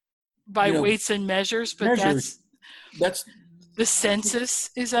weights and measures. But that's the census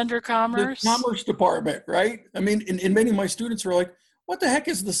is under commerce. The Commerce Department, right? I mean, and many of my students are like, "What the heck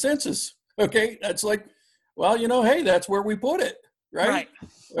is the census?" Okay, that's like, well, hey, that's where we put it, right?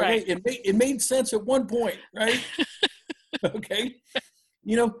 Right. Okay? It made sense at one point, right? Okay.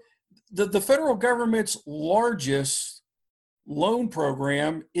 The federal government's largest loan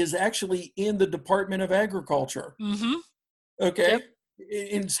program is actually in the Department of Agriculture. Mm-hmm. Okay. Yep.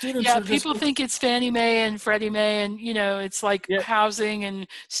 And students people think it's Fannie Mae and Freddie Mae, and it's like housing and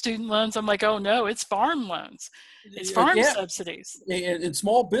student loans. I'm like, oh no, it's farm loans. It's farm subsidies. And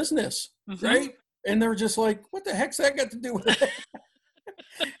small business, right? And they're just like, what the heck's that got to do with it?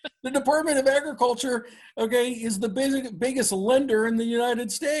 The Department of Agriculture, okay, is the biggest lender in the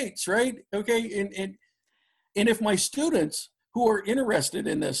United States, right? Okay, and if my students who are interested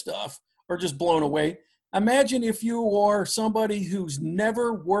in this stuff are just blown away, imagine if you are somebody who's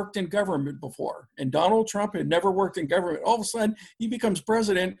never worked in government before, and Donald Trump had never worked in government. All of a sudden, he becomes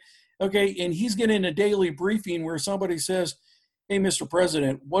president, okay, and he's getting a daily briefing where somebody says, hey, Mr.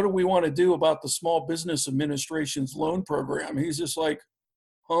 President, what do we want to do about the Small Business Administration's loan program? He's just like,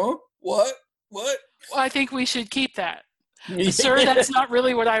 huh? What? Well, I think we should keep that. Sir, that's not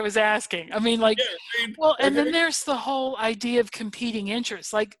really what I was asking. I mean, and then there's the whole idea of competing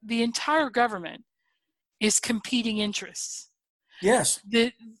interests. Like, the entire government is competing interests. Yes.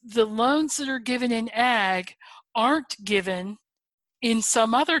 The loans that are given in ag aren't given in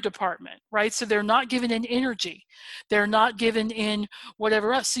some other department, right? So they're not given in energy, they're not given in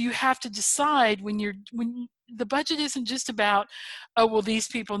whatever else. So you have to decide when the budget isn't just about, oh, well, these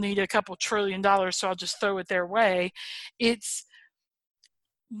people need a couple $1 trillion, so I'll just throw it their way. It's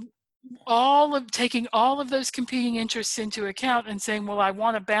taking all of those competing interests into account and saying, well, I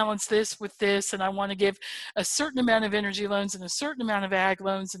want to balance this with this, and I want to give a certain amount of energy loans and a certain amount of ag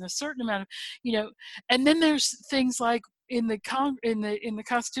loans and a certain amount of, and then there's things like in the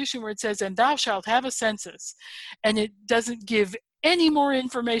Constitution where it says, and thou shalt have a census, and it doesn't give any more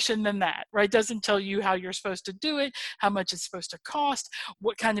information than that, right? It doesn't tell you how you're supposed to do it, how much it's supposed to cost,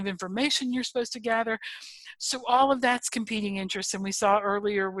 what kind of information you're supposed to gather. So all of that's competing interests, and we saw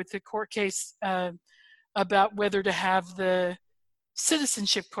earlier with the court case about whether to have the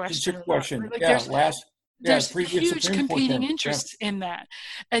citizenship question. There's huge competing interests in that,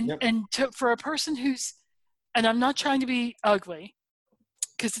 and for a person who's, and I'm not trying to be ugly,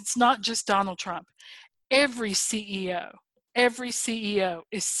 because it's not just Donald Trump. Every CEO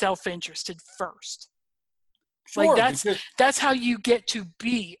is self-interested first. Sure, that's how you get to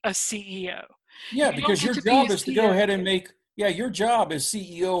be a CEO. Yeah, because your job is to go ahead and your job as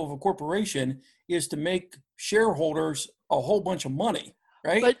CEO of a corporation is to make shareholders a whole bunch of money,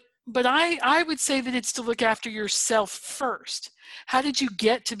 right? But I would say that it's to look after yourself first. How did you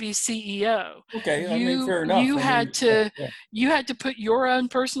get to be CEO? Okay, fair enough. You had to put your own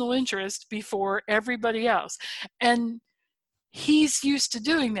personal interest before everybody else. And he's used to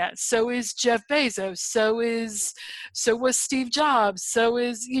doing that. So is Jeff Bezos. So was Steve Jobs. So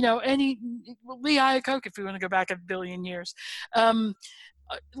is, Lee Iacocca, if we want to go back a billion years. That's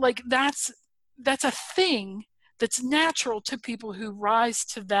a thing that's natural to people who rise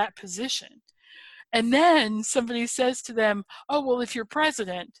to that position. And then somebody says to them, oh, well, if you're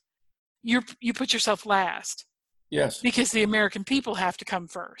president, you put yourself last. Yes. Because the American people have to come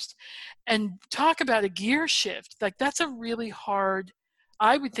first. And talk about a gear shift. That's a really hard,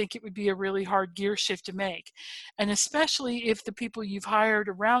 I would think it would be a really hard gear shift to make. And especially if the people you've hired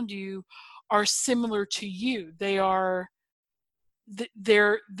around you are similar to you. They are,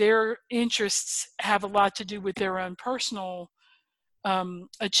 their interests have a lot to do with their own personal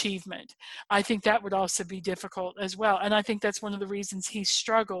achievement. I think that would also be difficult as well. And I think that's one of the reasons he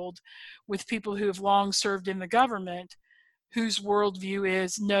struggled with people who have long served in the government, whose worldview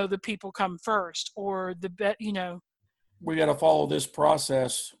is, no, the people come first, or we got to follow this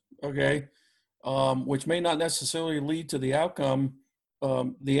process, okay, which may not necessarily lead to the outcome,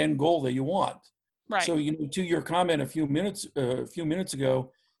 the end goal that you want. Right. So, to your comment a few minutes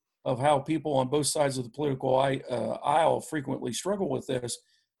ago, of how people on both sides of the political aisle frequently struggle with this.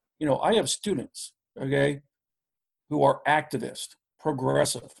 I have students, okay, who are activist,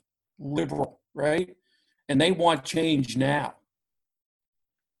 progressive, liberal, right? And they want change now.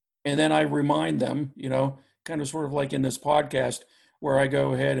 And then I remind them, kind of sort of like in this podcast where I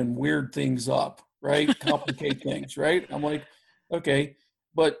go ahead and weird things up, right? Complicate things, right? I'm like, okay,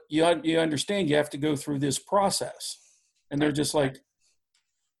 but you understand you have to go through this process. And they're just like,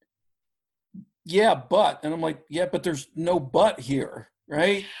 yeah, but, and I'm like, yeah, but there's no but here,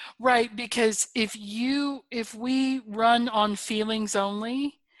 right? Right, because if we run on feelings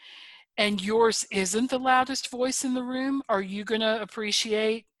only and yours isn't the loudest voice in the room, are you going to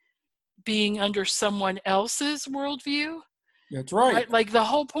appreciate being under someone else's worldview? That's right. Like the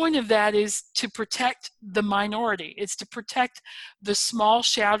whole point of that is to protect the minority. It's to protect the small,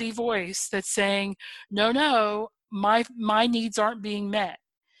 shouty voice that's saying, no, my needs aren't being met,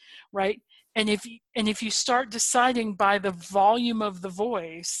 right? And if you start deciding by the volume of the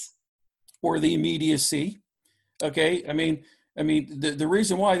voice or the immediacy, okay, I mean the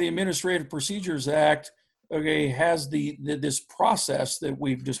reason why the Administrative Procedures Act, okay, has this process that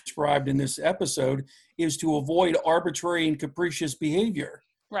we've described in this episode is to avoid arbitrary and capricious behavior.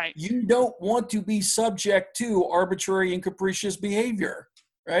 Right. You don't want to be subject to arbitrary and capricious behavior,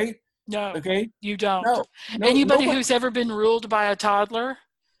 right? No. Okay. You don't. No, Anybody who's ever been ruled by a toddler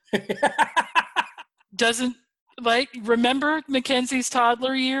doesn't remember Mackenzie's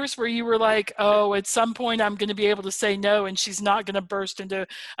toddler years where you were like, oh, at some point I'm going to be able to say no and she's not going to burst into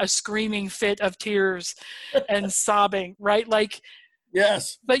a screaming fit of tears and sobbing, right?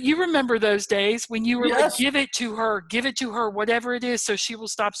 Yes. But you remember those days when you were like, give it to her, whatever it is, so she will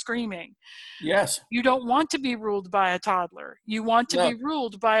stop screaming. Yes. You don't want to be ruled by a toddler. You want to be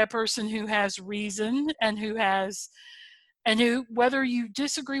ruled by a person who has reason and who, whether you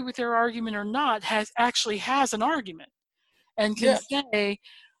disagree with their argument or not, has an argument and can say,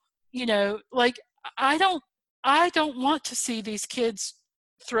 I don't I don't want to see these kids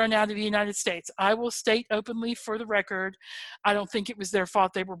thrown out of the United States. I will state openly for the record, I don't think it was their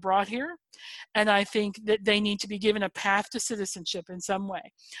fault they were brought here. And I think that they need to be given a path to citizenship in some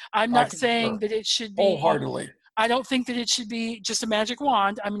way. I'm I not concur saying that it should be, wholeheartedly. I don't think that it should be just a magic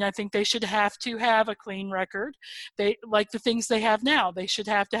wand. I mean, I think they should have to have a clean record. They, like the things they have now, they should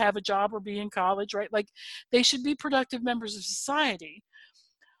have to have a job or be in college, right? Like they should be productive members of society.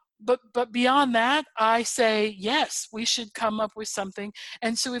 But beyond that, I say, yes, we should come up with something.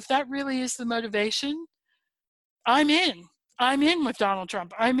 And so if that really is the motivation, I'm in. I'm in with Donald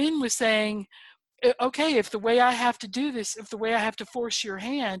Trump. I'm in with saying, okay, if the way I have to do this, if the way I have to force your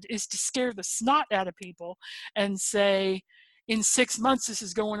hand is to scare the snot out of people and say, in 6 months, this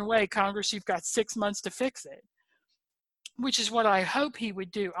is going away, Congress, you've got 6 months to fix it, which is what I hope he would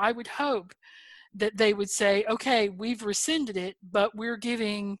do. I would hope that they would say, okay, we've rescinded it, but we're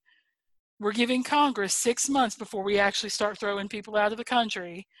giving Congress 6 months before we actually start throwing people out of the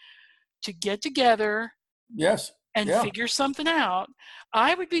country to get together Yes. and figure something out.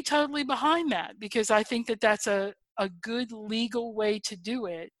 I would be totally behind that because I think that that's a good legal way to do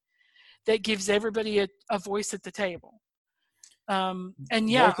it that gives everybody a voice at the table. And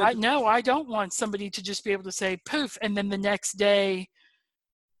yeah, I don't want somebody to just be able to say poof, and then the next day,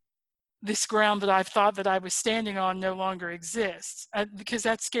 this ground that I've thought that I was standing on no longer exists, because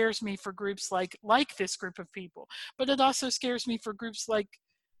that scares me for groups like this group of people. But it also scares me for groups like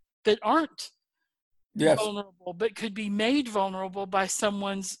that aren't vulnerable, but could be made vulnerable by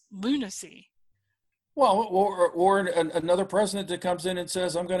someone's lunacy. Well, or another president that comes in and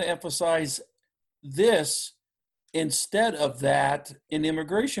says, I'm going to emphasize this instead of that in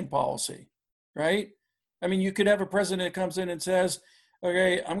immigration policy, right? I mean, you could have a president that comes in and says,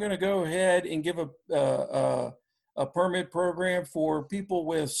 okay, I'm going to go ahead and give a permit program for people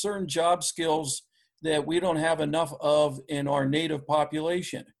with certain job skills that we don't have enough of in our native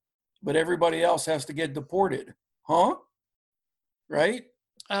population, but everybody else has to get deported. Huh? Right?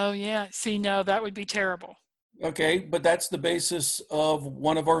 Oh, yeah. See, no, that would be terrible. Okay, but that's the basis of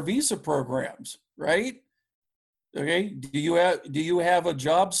one of our visa programs, right? Okay, do you have a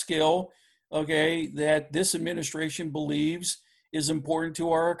job skill, okay, that this administration believes is important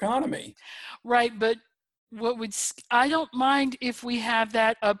to our economy? Right, but I don't mind if we have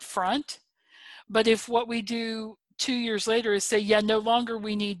that up front, but if what we do 2 years later is say, yeah, no longer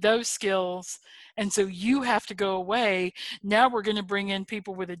we need those skills, and so you have to go away, now we're going to bring in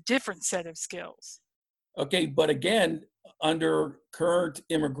people with a different set of skills. Okay, but again, under current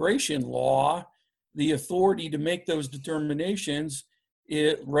immigration law, the authority to make those determinations,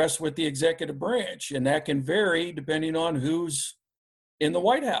 it rests with the executive branch, and that can vary depending on who's in the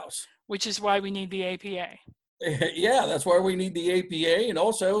White House. Which is why we need the APA. Yeah, that's why we need the APA, and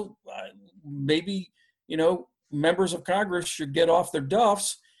also maybe, members of Congress should get off their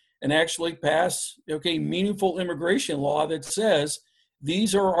duffs and actually pass, meaningful immigration law that says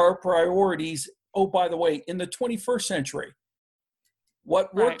these are our priorities. Oh, by the way, in the 21st century,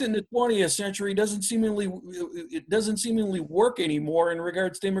 what worked in the 20th century doesn't seemingly work anymore in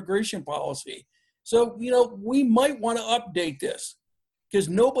regards to immigration policy. So, we might want to update this because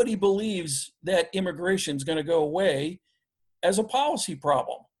nobody believes that immigration is going to go away as a policy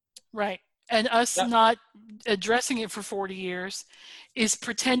problem. Right. And us not addressing it for 40 years is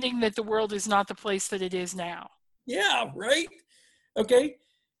pretending that the world is not the place that it is now. Yeah, right. Okay.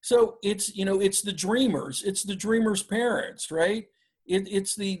 So it's the dreamers. It's the dreamers' parents, right?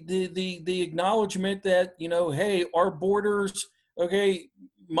 It's the acknowledgement that, hey, our borders,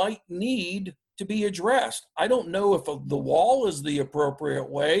 might need to be addressed. I don't know if the wall is the appropriate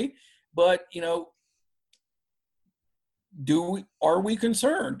way, but, are we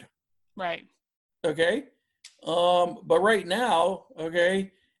concerned? Right. Okay. But right now,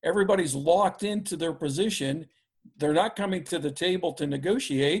 everybody's locked into their position. They're not coming to the table to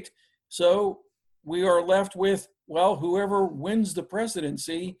negotiate. So we are left with, whoever wins the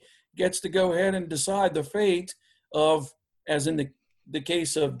presidency gets to go ahead and decide the fate of, as in the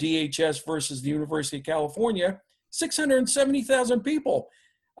case of DHS versus the University of California, 670,000 people.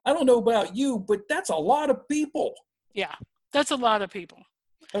 I don't know about you, but that's a lot of people. Yeah, that's a lot of people.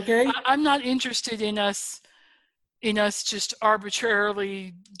 Okay. I'm not interested in us just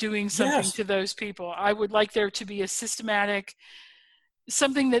arbitrarily doing something to those people. I would like there to be a systematic,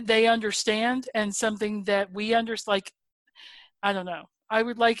 something that they understand and something that we understand. Like, I don't know. I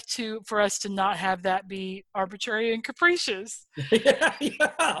would like for us to not have that be arbitrary and capricious.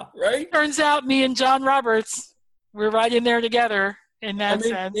 Yeah, right. Turns out me and John Roberts, we're right in there together in that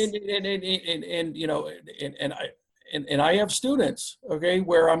sense. And I have students,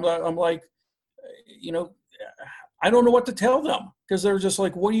 where I'm like, you know, I don't know what to tell them, because they're just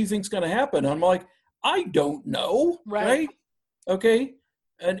like, what do you think's going to happen? I'm like, I don't know. Right. Okay.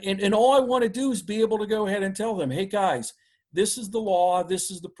 And all I want to do is be able to go ahead and tell them, hey guys, this is the law.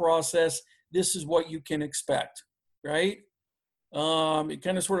 This is the process. This is what you can expect. Right. It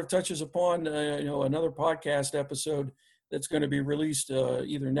kind of sort of touches upon, another podcast episode that's going to be released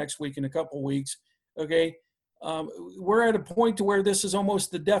either next week in a couple weeks. Okay. We're at a point to where this is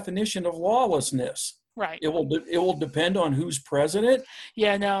almost the definition of lawlessness. Right. It will depend on who's president.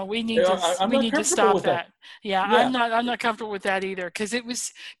 Yeah, no, we need to stop that. Yeah, Yeah. I'm not comfortable with that either, because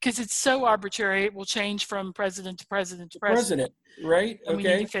it's so arbitrary. It will change from president to president to president. Right? And okay.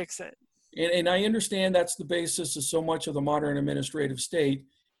 we need to fix it. And I understand that's the basis of so much of the modern administrative state,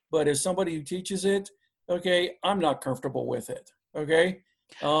 but as somebody who teaches it, okay, I'm not comfortable with it. Okay.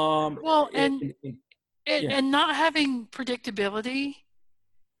 Well, and not having predictability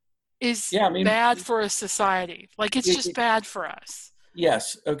is bad for a society. Like, it's just bad for us.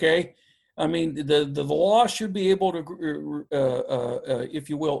 Yes. Okay. I mean, the law should be able to, if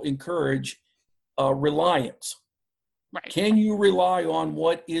you will, encourage reliance. Right. Can you rely on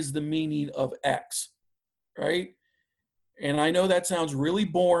what is the meaning of X? Right. And I know that sounds really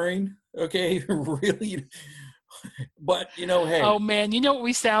boring. Okay. Really. But, hey. Oh, man, you know what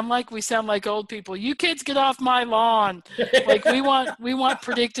we sound like? We sound like old people. You kids, get off my lawn. Like, we want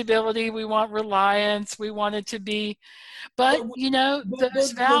predictability. We want reliance. We want it to be. But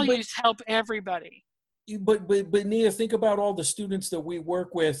those values help everybody. But Nia, think about all the students that we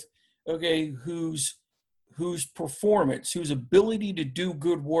work with, okay, whose performance, whose ability to do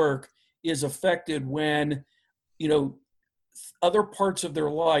good work is affected when, other parts of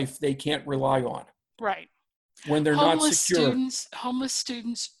their life they can't rely on. Right. When they're not secure. Homeless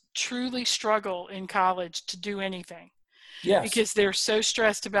students truly struggle in college to do anything. Yes. Because they're so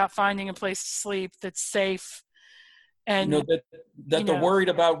stressed about finding a place to sleep that's safe. And they're worried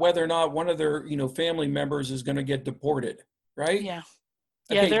about whether or not one of their, family members is going to get deported. Right. Yeah.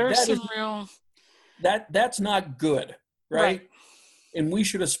 Okay, yeah. There's some real. That's not good. Right. And we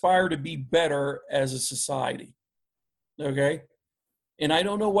should aspire to be better as a society. Okay. And I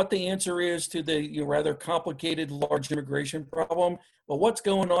don't know what the answer is to the rather complicated large immigration problem, but what's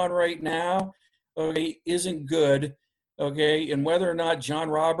going on right now, okay, isn't good, okay? And whether or not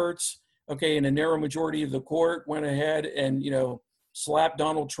John Roberts, okay, and a narrow majority of the court went ahead and, slapped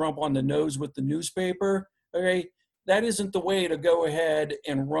Donald Trump on the nose with the newspaper, okay, that isn't the way to go ahead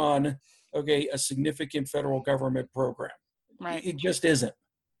and run, okay, a significant federal government program. Right. It just isn't.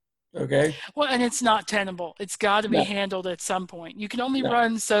 Okay. Well, and it's not tenable. It's got to be handled at some point. You can only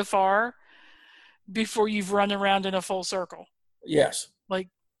run so far before you've run around in a full circle. Yes.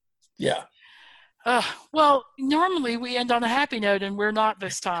 Yeah. Well, normally we end on a happy note, and we're not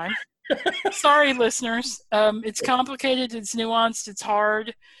this time. Sorry, listeners. It's complicated. It's nuanced. It's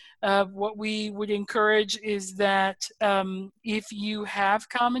hard. What we would encourage is that if you have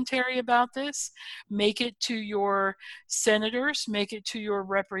commentary about this, make it to your senators, make it to your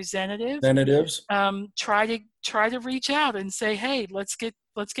representatives. Try to reach out and say, hey, let's get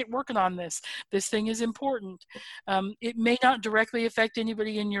working on this. This thing is important. It may not directly affect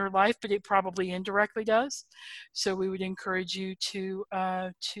anybody in your life, but it probably indirectly does. So we would encourage you to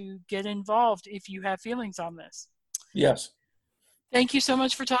get involved if you have feelings on this. Yes. Thank you so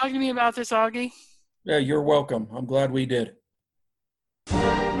much for talking to me about this, Augie. Yeah, you're welcome. I'm glad we did.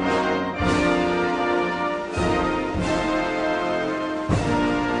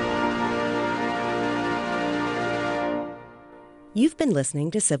 You've been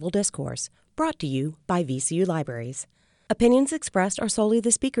listening to Civil Discourse, brought to you by VCU Libraries. Opinions expressed are solely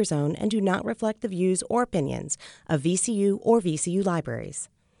the speaker's own and do not reflect the views or opinions of VCU or VCU Libraries.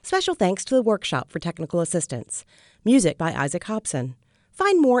 Special thanks to the Workshop for Technical Assistance. Music by Isaac Hobson.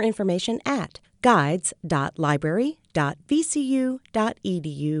 Find more information at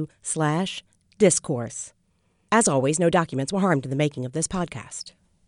guides.library.vcu.edu/discourse. As always, no documents were harmed in the making of this podcast.